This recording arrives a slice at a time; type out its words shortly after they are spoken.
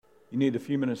You need a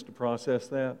few minutes to process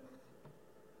that.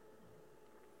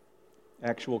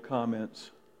 Actual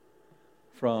comments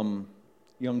from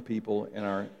young people in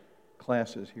our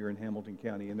classes here in Hamilton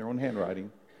County in their own handwriting.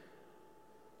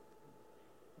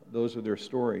 Those are their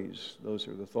stories. Those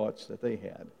are the thoughts that they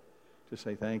had to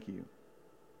say thank you.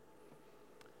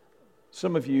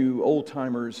 Some of you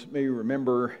old-timers may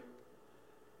remember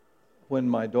when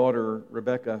my daughter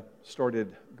Rebecca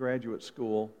started graduate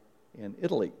school in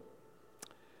Italy.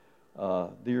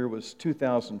 The year was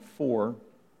 2004.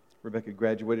 Rebecca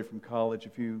graduated from college a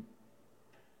few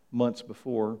months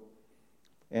before,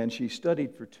 and she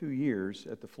studied for 2 years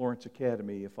at the Florence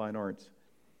Academy of Fine Arts.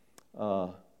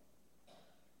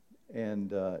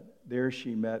 There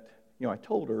she met, I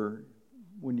told her,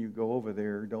 when you go over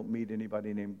there, don't meet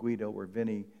anybody named Guido or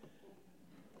Vinny.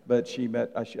 But she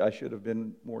met, I should have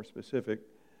been more specific,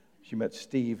 she met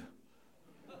Steve.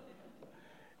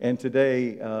 And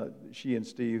today, she and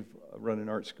Steve run an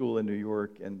art school in New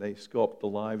York, and they sculpt the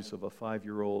lives of a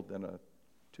 5-year-old and a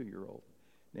 2-year-old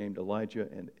named Elijah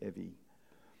and Evie.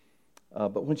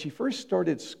 But when she first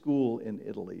started school in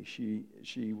Italy,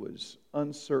 she was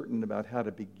uncertain about how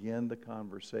to begin the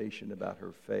conversation about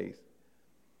her faith,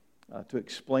 to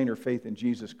explain her faith in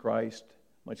Jesus Christ,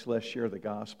 much less share the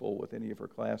gospel with any of her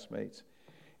classmates.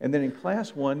 And then in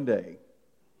class one day,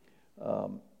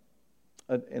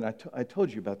 and I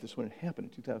told you about this when it happened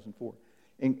in 2004.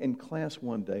 In class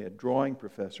one day, a drawing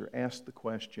professor asked the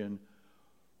question,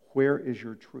 "Where is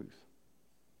your truth?"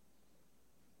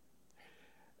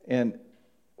 And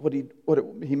what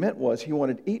he meant was he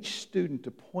wanted each student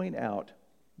to point out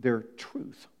their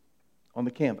truth on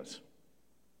the canvas.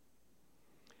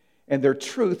 And their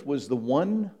truth was the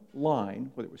one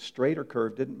line, whether it was straight or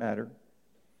curved, didn't matter,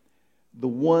 the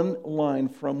one line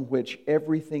from which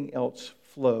everything else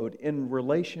flowed, in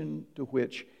relation to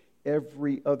which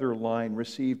every other line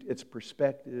received its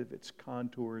perspective, its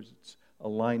contours, its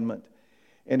alignment.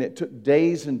 And it took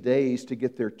days and days to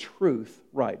get their truth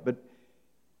right. But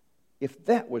if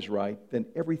that was right, then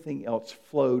everything else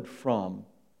flowed from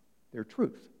their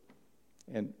truth.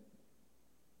 And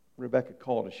Rebecca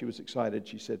called us. She was excited.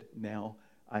 She said, "Now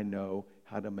I know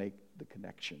how to make the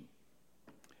connection."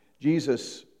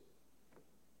 Jesus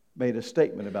made a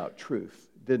statement about truth,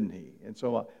 didn't he? And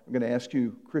so I'm going to ask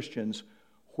you, Christians,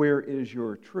 where is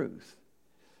your truth?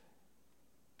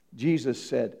 Jesus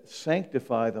said,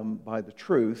 "Sanctify them by the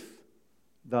truth.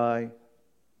 Thy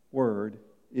word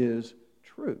is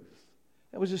truth."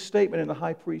 That was a statement in the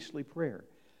high priestly prayer,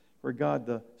 where God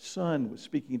the Son was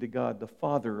speaking to God the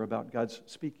Father about God's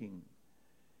speaking.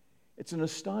 It's an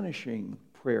astonishing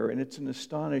prayer, and it's an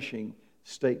astonishing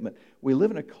statement. We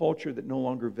live in a culture that no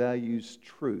longer values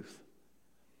truth.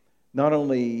 Not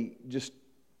only just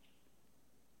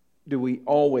do we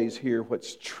always hear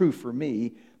what's true for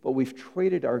me, but we've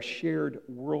traded our shared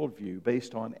worldview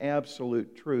based on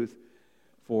absolute truth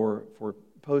for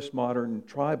postmodern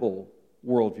tribal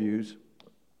worldviews,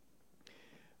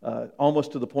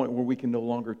 almost to the point where we can no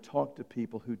longer talk to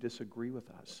people who disagree with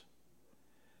us.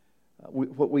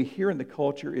 What we hear in the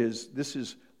culture is, this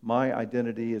is my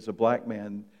identity as a black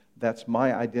man, that's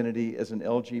my identity as an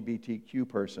LGBTQ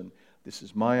person, this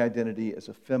is my identity as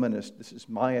a feminist, this is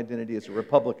my identity as a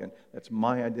Republican, that's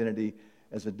my identity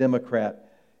as a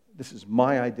Democrat, this is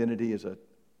my identity as a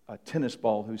tennis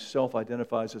ball who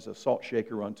self-identifies as a salt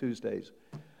shaker on Tuesdays.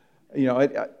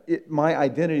 My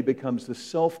identity becomes the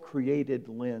self-created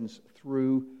lens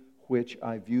through which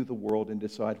I view the world and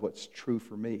decide what's true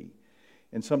for me.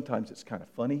 And sometimes it's kind of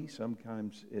funny,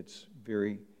 sometimes it's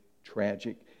very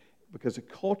tragic, because a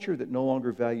culture that no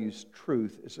longer values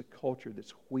truth is a culture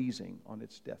that's wheezing on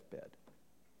its deathbed.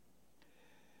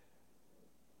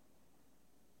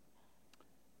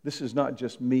 This is not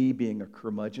just me being a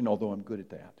curmudgeon, although I'm good at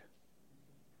that.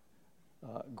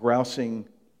 Grousing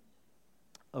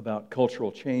about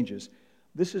cultural changes.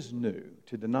 This is new.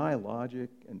 To deny logic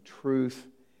and truth,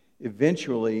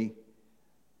 eventually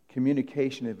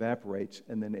communication evaporates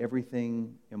and then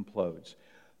everything implodes.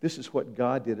 This is what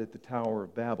God did at the Tower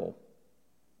of Babel.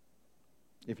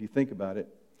 If you think about it,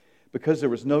 because there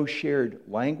was no shared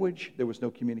language, there was no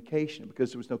communication.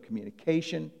 Because there was no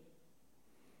communication,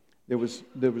 there was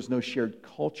no shared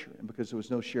culture. And because there was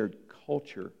no shared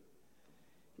culture,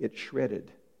 it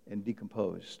shredded and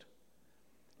decomposed.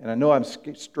 And I know I'm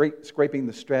scraping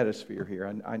the stratosphere here.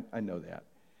 I know that.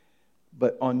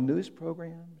 But on news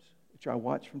programs, which I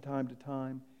watch from time to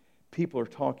time, people are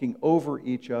talking over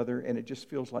each other, and it just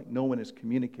feels like no one is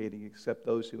communicating except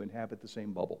those who inhabit the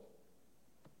same bubble.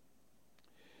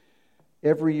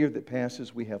 Every year that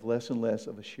passes, we have less and less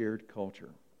of a shared culture.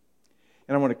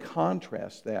 And I want to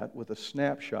contrast that with a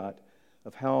snapshot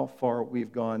of how far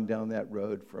we've gone down that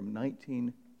road from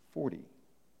 1940.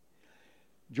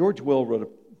 George Will wrote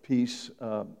a piece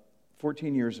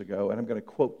 14 years ago, and I'm going to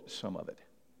quote some of it.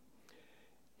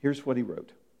 Here's what he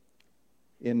wrote.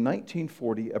 In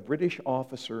 1940, a British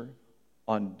officer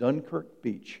on Dunkirk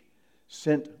Beach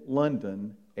sent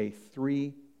London a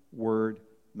 3-word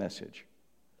message.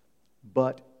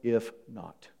 But if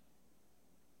not.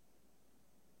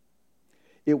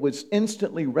 It was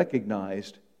instantly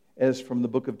recognized as from the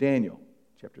book of Daniel,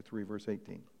 chapter 3, verse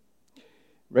 18.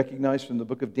 Recognized from the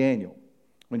book of Daniel.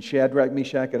 When Shadrach,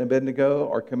 Meshach, and Abednego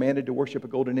are commanded to worship a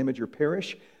golden image or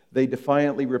perish, they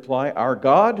defiantly reply, "Our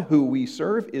God, who we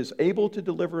serve, is able to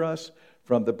deliver us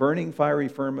from the burning fiery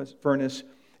furnace,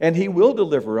 and He will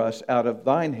deliver us out of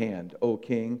thine hand, O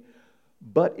King.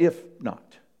 But if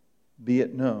not, be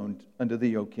it known unto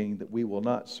thee, O King, that we will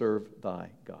not serve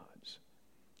thy gods."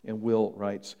 And Will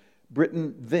writes,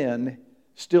 Britain then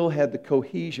still had the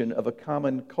cohesion of a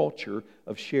common culture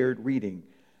of shared reading.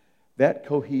 That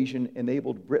cohesion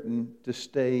enabled Britain to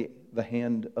stay the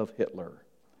hand of Hitler.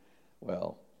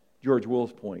 Well, George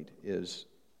Will's point is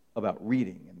about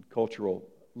reading and cultural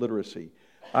literacy.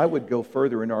 I would go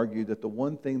further and argue that the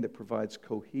one thing that provides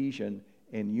cohesion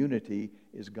and unity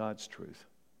is God's truth.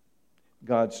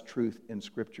 God's truth in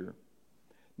Scripture.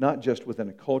 Not just within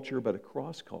a culture, but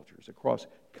across cultures, across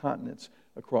continents,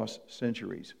 across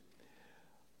centuries.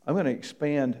 I'm going to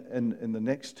expand in the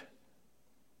next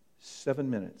 7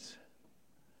 minutes.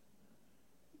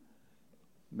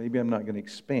 Maybe I'm not going to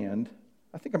expand.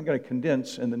 I think I'm going to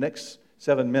condense in the next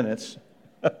 7 minutes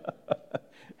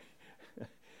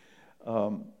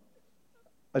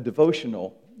a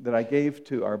devotional that I gave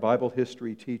to our Bible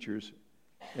history teachers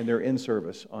in their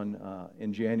in-service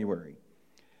in January.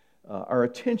 Our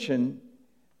attention,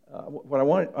 what I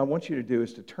want you to do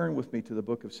is to turn with me to the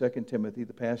book of 2 Timothy,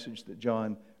 the passage that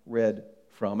John read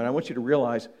from. And I want you to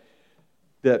realize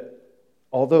that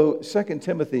although 2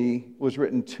 Timothy was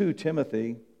written to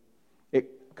Timothy,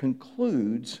 it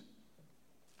concludes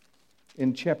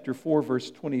in chapter 4, verse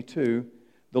 22,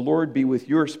 "The Lord be with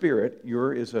your spirit."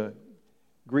 Your is a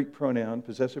Greek pronoun,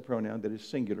 possessive pronoun that is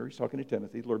singular. He's talking to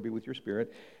Timothy. "The Lord be with your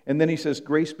spirit." And then he says,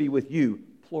 "Grace be with you,"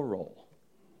 plural.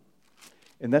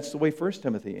 And that's the way 1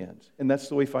 Timothy ends. And that's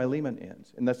the way Philemon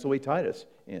ends. And that's the way Titus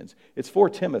ends. It's for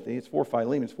Timothy. It's for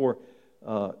Philemon. It's for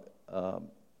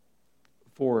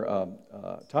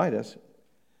Titus.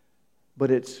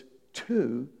 But it's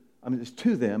to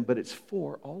them, but it's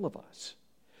for all of us.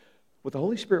 What the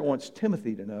Holy Spirit wants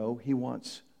Timothy to know, He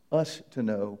wants us to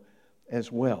know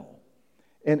as well.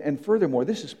 And furthermore,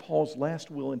 this is Paul's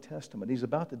last will and testament. He's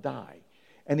about to die.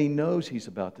 And he knows he's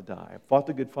about to die. "I've fought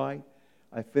the good fight.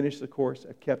 I finished the course.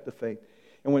 I've kept the faith."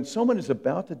 And when someone is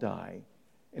about to die,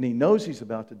 and he knows he's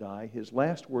about to die, his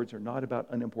last words are not about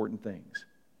unimportant things.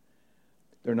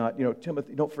 They're not,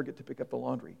 "Timothy, don't forget to pick up the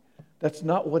laundry." That's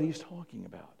not what he's talking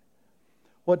about.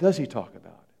 What does he talk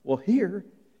about? Well, here,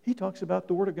 he talks about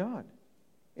the Word of God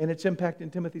and its impact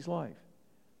in Timothy's life.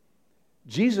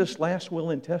 Jesus' last will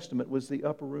and testament was the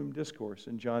Upper Room Discourse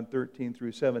in John 13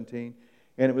 through 17.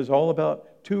 And it was all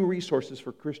about 2 resources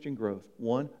for Christian growth.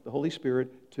 1, the Holy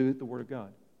Spirit. 2, the Word of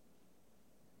God.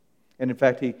 And in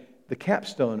fact, the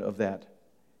capstone of that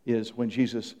is when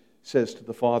Jesus says to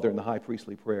the Father in the high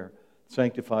priestly prayer,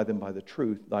 "Sanctify them by the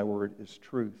truth. Thy word is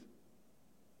truth."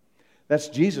 That's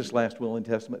Jesus' last will and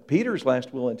testament. Peter's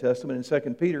last will and testament in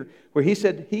 2 Peter, where he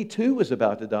said he too was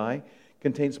about to die,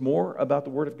 contains more about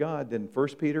the Word of God than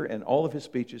 1 Peter and all of his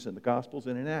speeches in the Gospels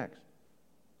and in Acts.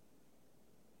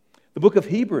 The book of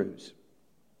Hebrews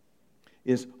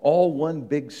is all one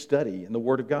big study in the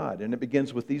Word of God, and it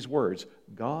begins with these words,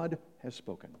 "God has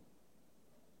spoken."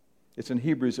 It's in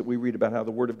Hebrews that we read about how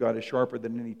the Word of God is sharper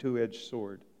than any two-edged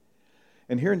sword.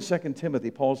 And here in 2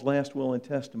 Timothy, Paul's last will and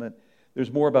testament,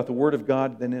 there's more about the Word of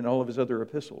God than in all of his other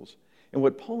epistles. And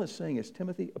what Paul is saying is,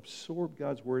 Timothy, absorb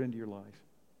God's Word into your life.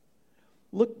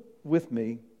 Look with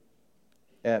me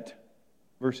at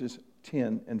verses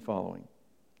 10 and following.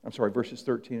 Verses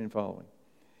 13 and following.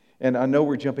 And I know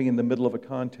we're jumping in the middle of a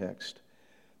context,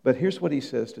 but here's what he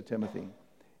says to Timothy.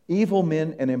 "Evil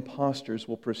men and impostors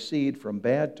will proceed from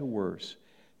bad to worse,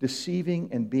 deceiving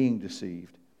and being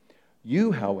deceived.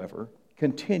 You, however,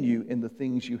 continue in the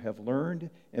things you have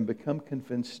learned and become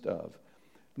convinced of,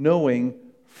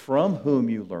 knowing from whom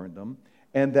you learned them,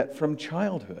 and that from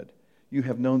childhood you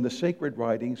have known the sacred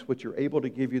writings which are able to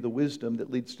give you the wisdom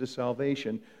that leads to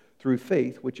salvation through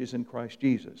faith which is in Christ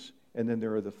Jesus." And then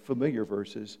there are the familiar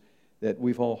verses that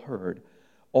we've all heard.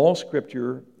 "All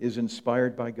Scripture is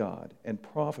inspired by God and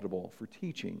profitable for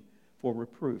teaching, for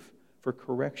reproof, for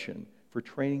correction, for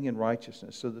training in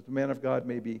righteousness, so that the man of God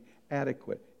may be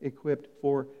adequate, equipped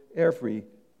for every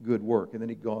good work. And then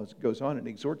he goes on and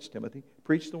exhorts Timothy,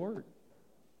 preach the word.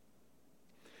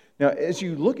 Now, as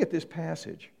you look at this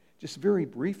passage, just very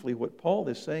briefly, what Paul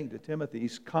is saying to Timothy,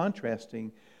 he's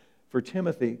contrasting for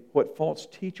Timothy what false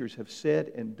teachers have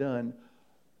said and done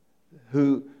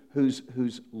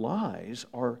whose lies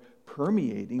are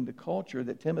permeating the culture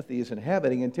that Timothy is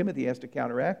inhabiting, and Timothy has to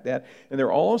counteract that. And there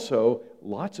are also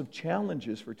lots of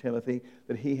challenges for Timothy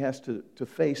that he has to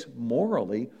face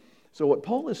morally. So what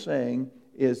Paul is saying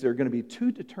is there are going to be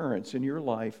two deterrents in your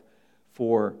life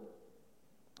for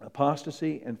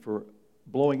apostasy and for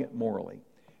blowing it morally.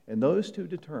 And those two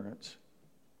deterrents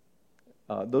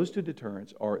are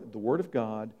the Word of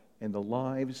God and the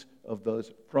lives of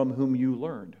those from whom you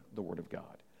learned the Word of God.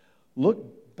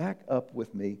 Look back up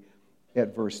with me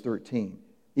at verse 13.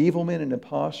 Evil men and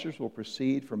impostors will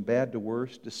proceed from bad to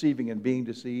worse, deceiving and being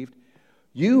deceived.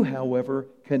 You, however,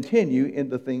 continue in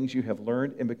the things you have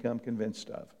learned and become convinced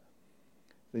of.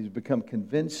 You've become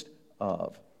convinced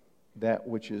of that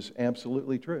which is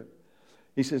absolutely true.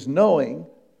 He says, knowing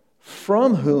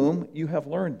from whom you have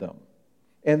learned them,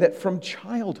 and that from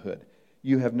childhood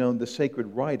you have known the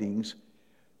sacred writings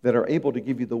that are able to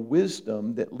give you the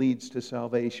wisdom that leads to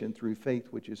salvation through faith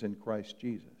which is in Christ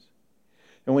Jesus.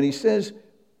 And when he says,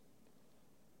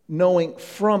 knowing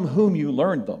from whom you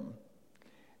learned them,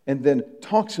 and then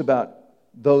talks about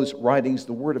those writings,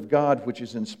 the Word of God, which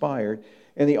is inspired,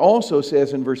 and he also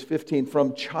says in verse 15,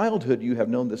 from childhood you have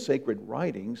known the sacred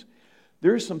writings,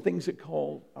 there's some things that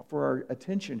call for our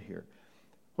attention here.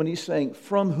 When he's saying,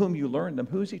 from whom you learned them,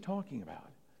 who's he talking about?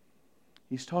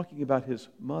 He's talking about his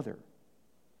mother.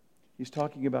 He's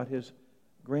talking about his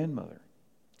grandmother.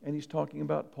 And he's talking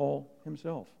about Paul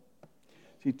himself.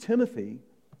 See, Timothy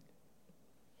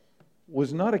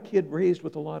was not a kid raised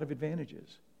with a lot of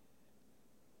advantages.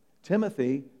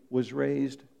 Timothy was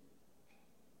raised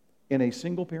in a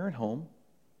single-parent home.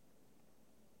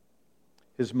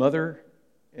 His mother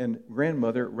and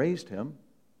grandmother raised him.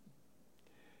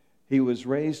 He was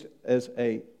raised as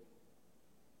a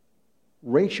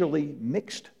racially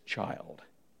mixed child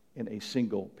in a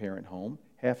single-parent home,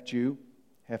 half Jew,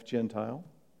 half Gentile.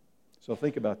 So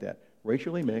think about that.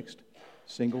 Racially mixed,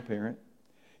 single parent.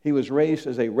 He was raised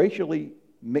as a racially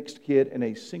mixed kid in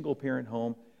a single-parent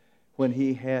home when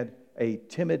he had a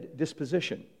timid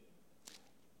disposition.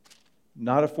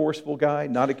 Not a forceful guy,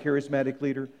 not a charismatic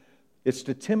leader. It's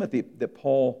to Timothy that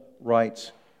Paul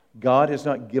writes, God has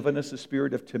not given us a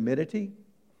spirit of timidity,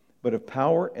 but of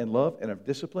power and love and of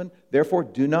discipline. Therefore,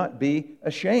 do not be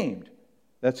ashamed.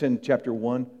 That's in chapter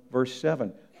 1, verse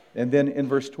 7. And then in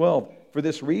verse 12, for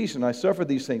this reason I suffer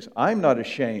these things. I'm not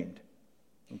ashamed.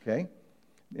 Okay?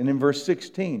 And in verse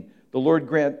 16, the Lord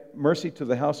grant mercy to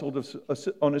the household of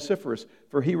Onesiphorus,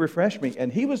 for he refreshed me,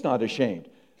 and he was not ashamed.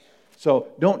 So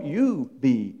don't you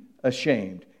be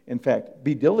ashamed. In fact,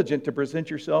 be diligent to present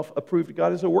yourself approved to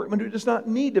God as a workman who does not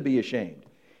need to be ashamed,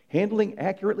 handling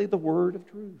accurately the word of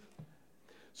truth.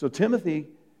 So Timothy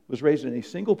was raised in a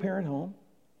single-parent home.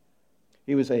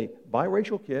 He was a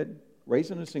biracial kid,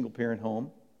 raised in a single-parent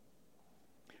home,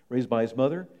 raised by his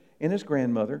mother and his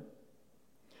grandmother.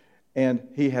 And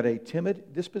he had a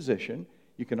timid disposition.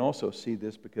 You can also see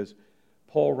this because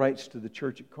Paul writes to the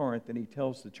church at Corinth, and he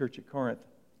tells the church at Corinth,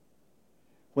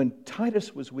 when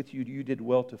Titus was with you, you did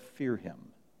well to fear him.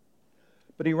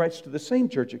 But he writes to the same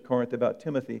church at Corinth about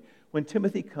Timothy, when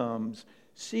Timothy comes,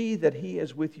 see that he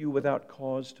is with you without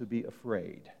cause to be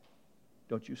afraid.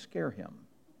 Don't you scare him.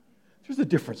 There's a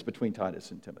difference between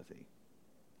Titus and Timothy.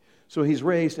 So he's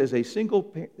raised as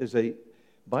a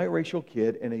biracial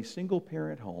kid in a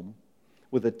single-parent home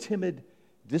with a timid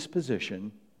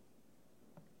disposition,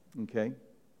 okay?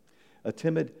 A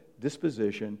timid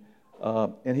disposition,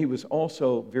 and he was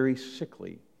also very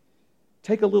sickly.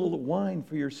 Take a little wine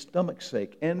for your stomach's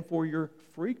sake and for your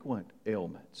frequent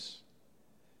ailments.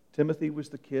 Timothy was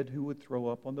the kid who would throw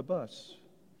up on the bus.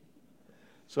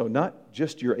 So not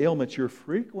just your ailments, your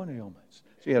frequent ailments.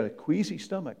 So he had a queasy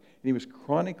stomach, and he was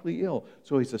chronically ill.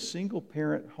 So he's a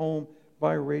single-parent home,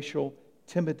 biracial,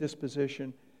 timid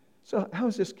disposition. So how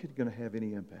is this kid going to have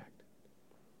any impact?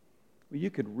 Well, you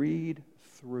could read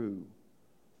through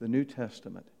the New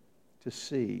Testament to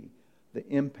see the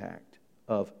impact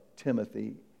of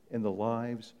Timothy in the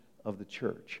lives of the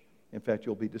church. In fact,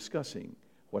 you'll be discussing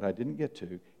what I didn't get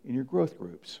to in your growth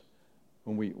groups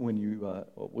when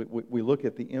we look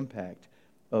at the impact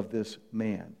of this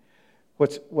man.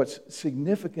 What's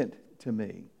significant to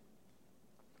me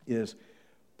is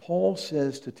Paul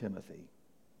says to Timothy,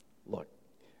 look,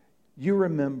 you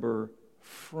remember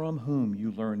from whom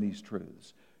you learned these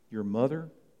truths. Your mother,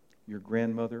 your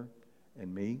grandmother,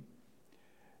 and me.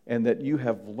 and that you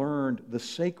have learned the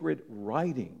sacred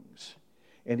writings.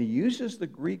 And he uses the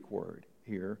Greek word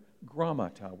here,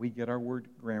 grammata. We get our word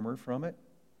grammar from it.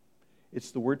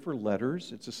 It's the word for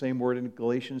letters. It's the same word in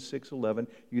Galatians 6:11.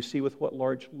 You see with what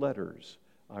large letters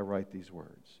I write these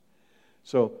words.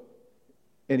 So,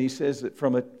 and he says that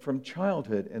from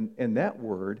childhood, and that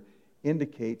word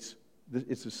indicates,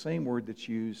 it's the same word that's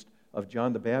used of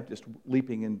John the Baptist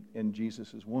leaping in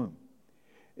Jesus' womb.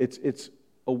 It's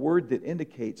a word that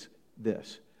indicates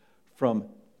this. From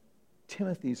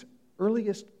Timothy's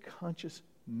earliest conscious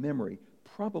memory,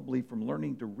 probably from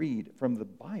learning to read from the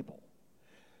Bible,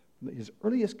 his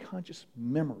earliest conscious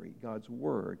memory, God's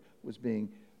Word, was being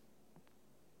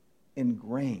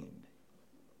ingrained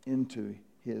into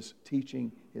his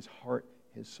teaching, his heart,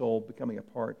 his soul, becoming a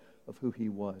part of who he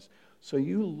was. So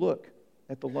you look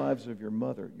at the lives of your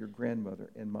mother, your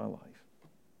grandmother, and my life.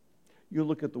 You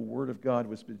look at the Word of God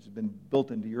which has been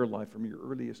built into your life from your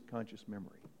earliest conscious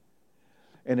memory.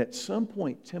 And at some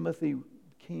point, Timothy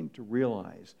came to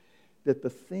realize that the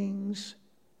things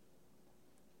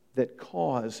that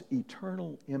cause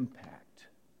eternal impact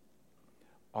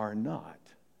are not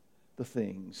the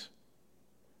things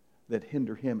that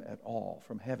hinder him at all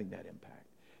from having that impact.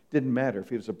 Didn't matter if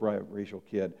he was a biracial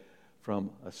kid from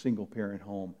a single-parent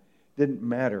home. Didn't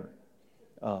matter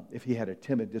if he had a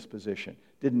timid disposition.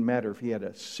 Didn't matter if he had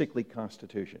a sickly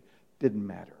constitution. Didn't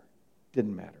matter.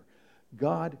 Didn't matter.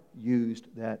 God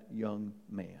used that young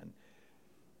man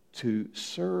to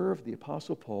serve the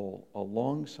Apostle Paul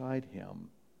alongside him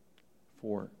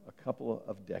for a couple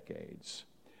of decades.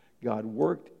 God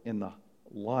worked in the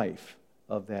life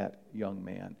of that young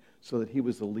man so that he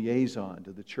was the liaison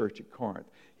to the church at Corinth.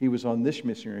 He was on this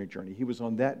missionary journey. He was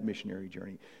on that missionary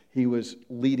journey. He was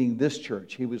leading this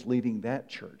church. He was leading that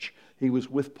church. He was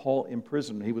with Paul in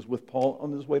prison. He was with Paul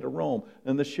on his way to Rome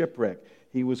in the shipwreck.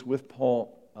 He was with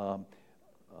Paul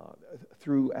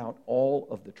throughout all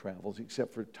of the travels,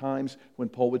 except for times when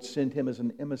Paul would send him as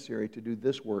an emissary to do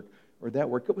this work or that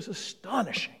work. It was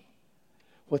astonishing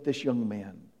what this young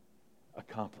man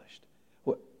accomplished,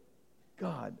 what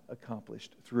God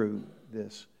accomplished through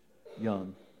this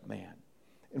young man.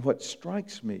 And what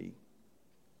strikes me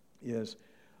is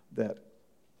that,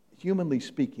 humanly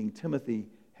speaking, Timothy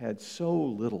had so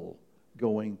little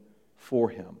going for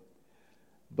him.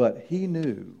 But he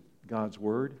knew God's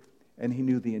Word, and he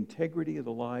knew the integrity of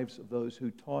the lives of those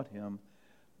who taught him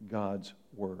God's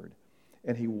Word.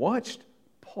 And he watched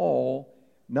Paul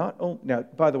not only... Now,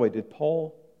 by the way, did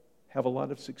Paul have a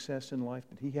lot of success in life?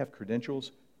 Did he have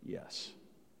credentials? Yes.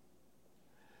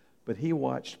 But he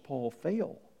watched Paul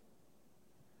fail.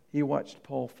 He watched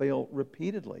Paul fail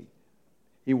repeatedly.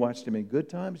 He watched him in good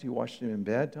times. He watched him in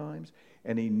bad times.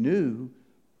 And he knew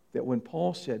that when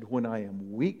Paul said, "When I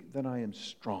am weak, then I am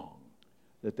strong,"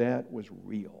 that was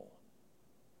real.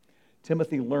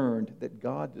 Timothy learned that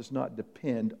God does not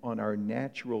depend on our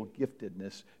natural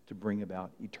giftedness to bring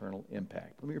about eternal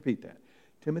impact. Let me repeat that.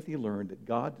 Timothy learned that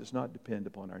God does not depend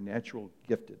upon our natural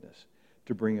giftedness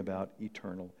to bring about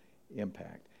eternal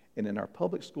impact. And in our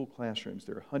public school classrooms,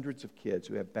 there are hundreds of kids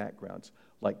who have backgrounds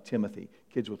like Timothy.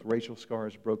 Kids with racial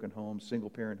scars, broken homes,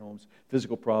 single-parent homes,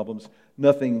 physical problems,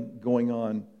 nothing going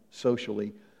on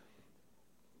socially.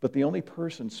 But the only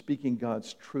person speaking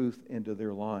God's truth into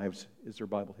their lives is their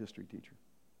Bible history teacher,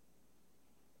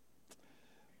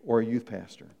 or a youth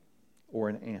pastor, or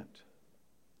an aunt,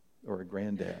 or a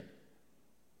granddad.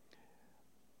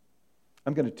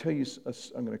 I'm going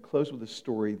to close with a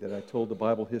story that I told the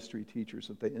Bible history teachers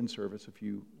at the in-service a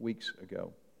few weeks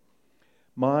ago.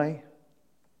 My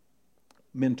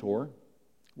mentor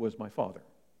was my father,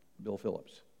 Bill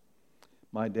Phillips.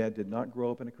 My dad did not grow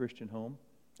up in a Christian home.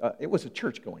 It was a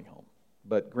church-going home,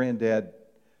 but Granddad,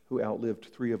 who outlived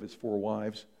 3 of his 4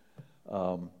 wives,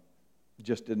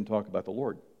 just didn't talk about the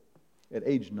Lord. At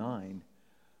age 9,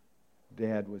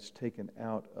 Dad was taken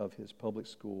out of his public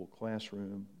school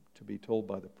classroom to be told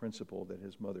by the principal that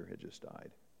his mother had just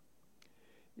died.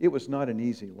 It was not an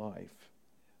easy life.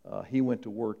 He went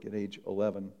to work at age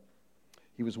 11.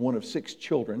 He was one of 6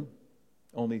 children.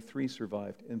 Only 3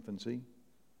 survived infancy,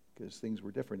 because things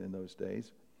were different in those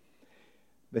days.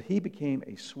 But he became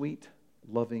a sweet,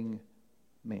 loving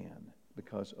man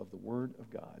because of the Word of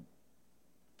God.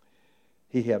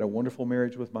 He had a wonderful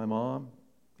marriage with my mom.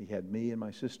 He had me and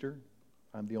my sister.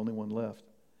 I'm the only one left.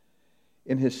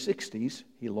 In his 60s,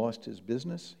 he lost his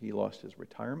business. He lost his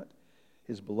retirement.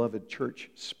 His beloved church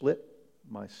split.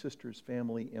 My sister's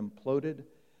family imploded.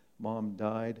 Mom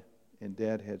died, and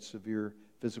Dad had severe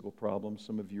physical problems.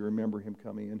 Some of you remember him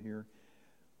coming in here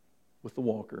with the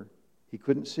walker. He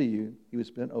couldn't see you. He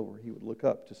was bent over. He would look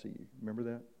up to see you. Remember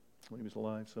that? when he was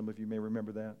alive. Some of you may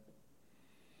remember that.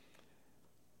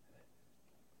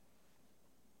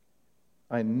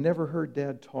 I never heard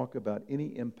Dad talk about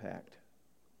any impact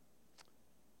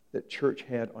that church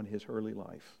had on his early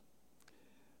life.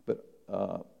 But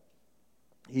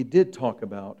he did talk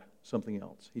about something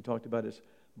else. He talked about his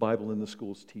Bible in the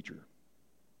Schools teacher.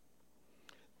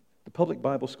 The Public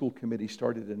Bible School Committee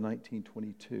started in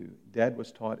 1922. Dad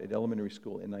was taught at elementary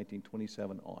school in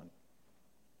 1927 on.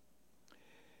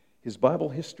 His Bible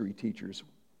history teachers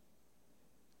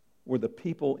were the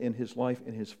people in his life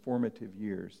in his formative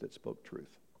years that spoke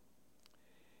truth.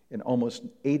 And almost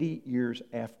 80 years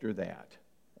after that,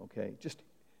 okay,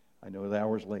 I know the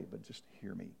hour's late, but just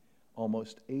hear me.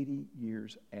 Almost 80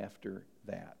 years after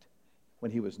that,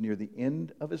 when he was near the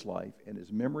end of his life and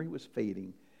his memory was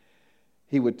fading,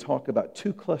 he would talk about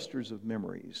two clusters of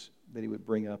memories that he would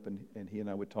bring up, and he and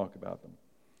I would talk about them.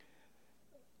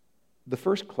 The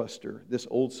first cluster, this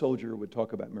old soldier would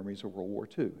talk about memories of World War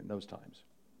II in those times.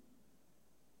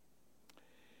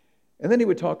 And then he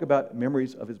would talk about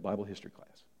memories of his Bible history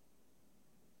class.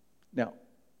 Now, I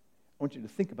want you to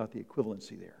think about the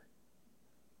equivalency there.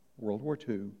 World War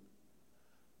II,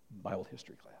 Bible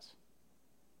history class.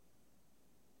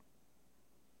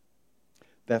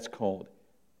 That's called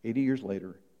 80 years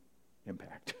later,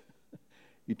 impact.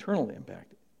 Eternal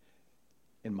impact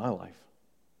in my life.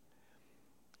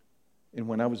 And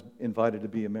when I was invited to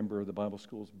be a member of the Bible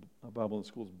and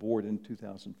Schools Board in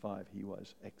 2005, he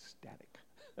was ecstatic.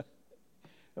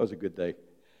 That was a good day.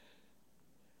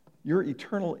 Your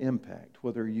eternal impact,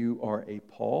 whether you are a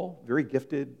Paul, very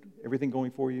gifted, everything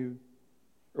going for you,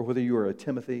 or whether you are a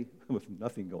Timothy with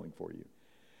nothing going for you,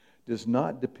 does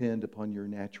not depend upon your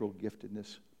natural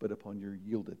giftedness, but upon your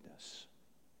yieldedness.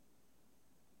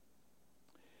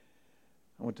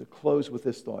 I want to close with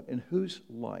this thought. In whose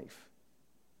life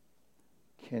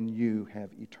can you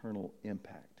have eternal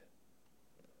impact?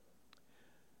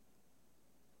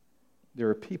 There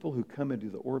are people who come into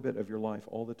the orbit of your life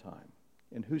all the time.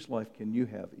 In whose life can you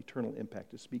have eternal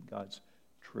impact to speak God's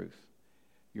truth?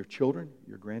 Your children,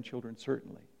 your grandchildren,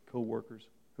 certainly, co-workers,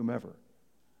 whomever.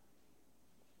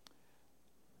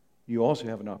 You also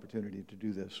have an opportunity to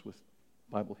do this with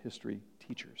Bible history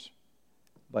teachers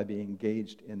by being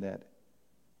engaged in that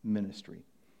ministry.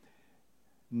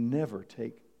 Never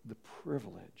take the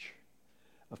privilege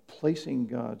of placing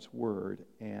God's Word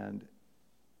and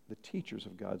the teachers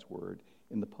of God's Word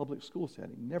in the public school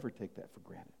setting. Never take that for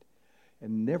granted.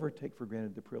 And never take for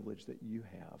granted the privilege that you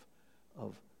have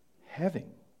of having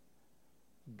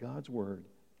God's Word,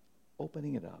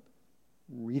 opening it up,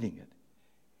 reading it,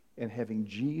 and having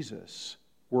Jesus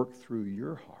work through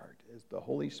your heart as the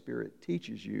Holy Spirit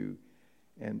teaches you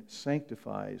and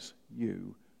sanctifies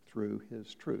you through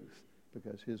His truth,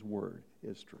 because His Word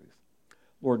is truth.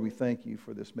 Lord, we thank you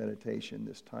for this meditation,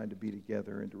 this time to be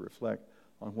together and to reflect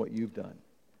on what you've done.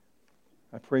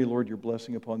 I pray, Lord, your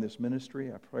blessing upon this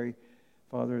ministry. I pray,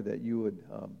 Father, that you would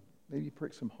maybe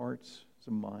prick some hearts,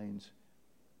 some minds,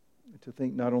 to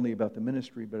think not only about the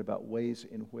ministry, but about ways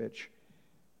in which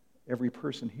every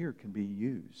person here can be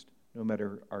used, no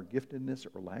matter our giftedness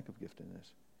or lack of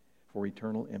giftedness, for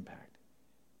eternal impact.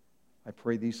 I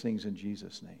pray these things in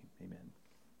Jesus' name. Amen.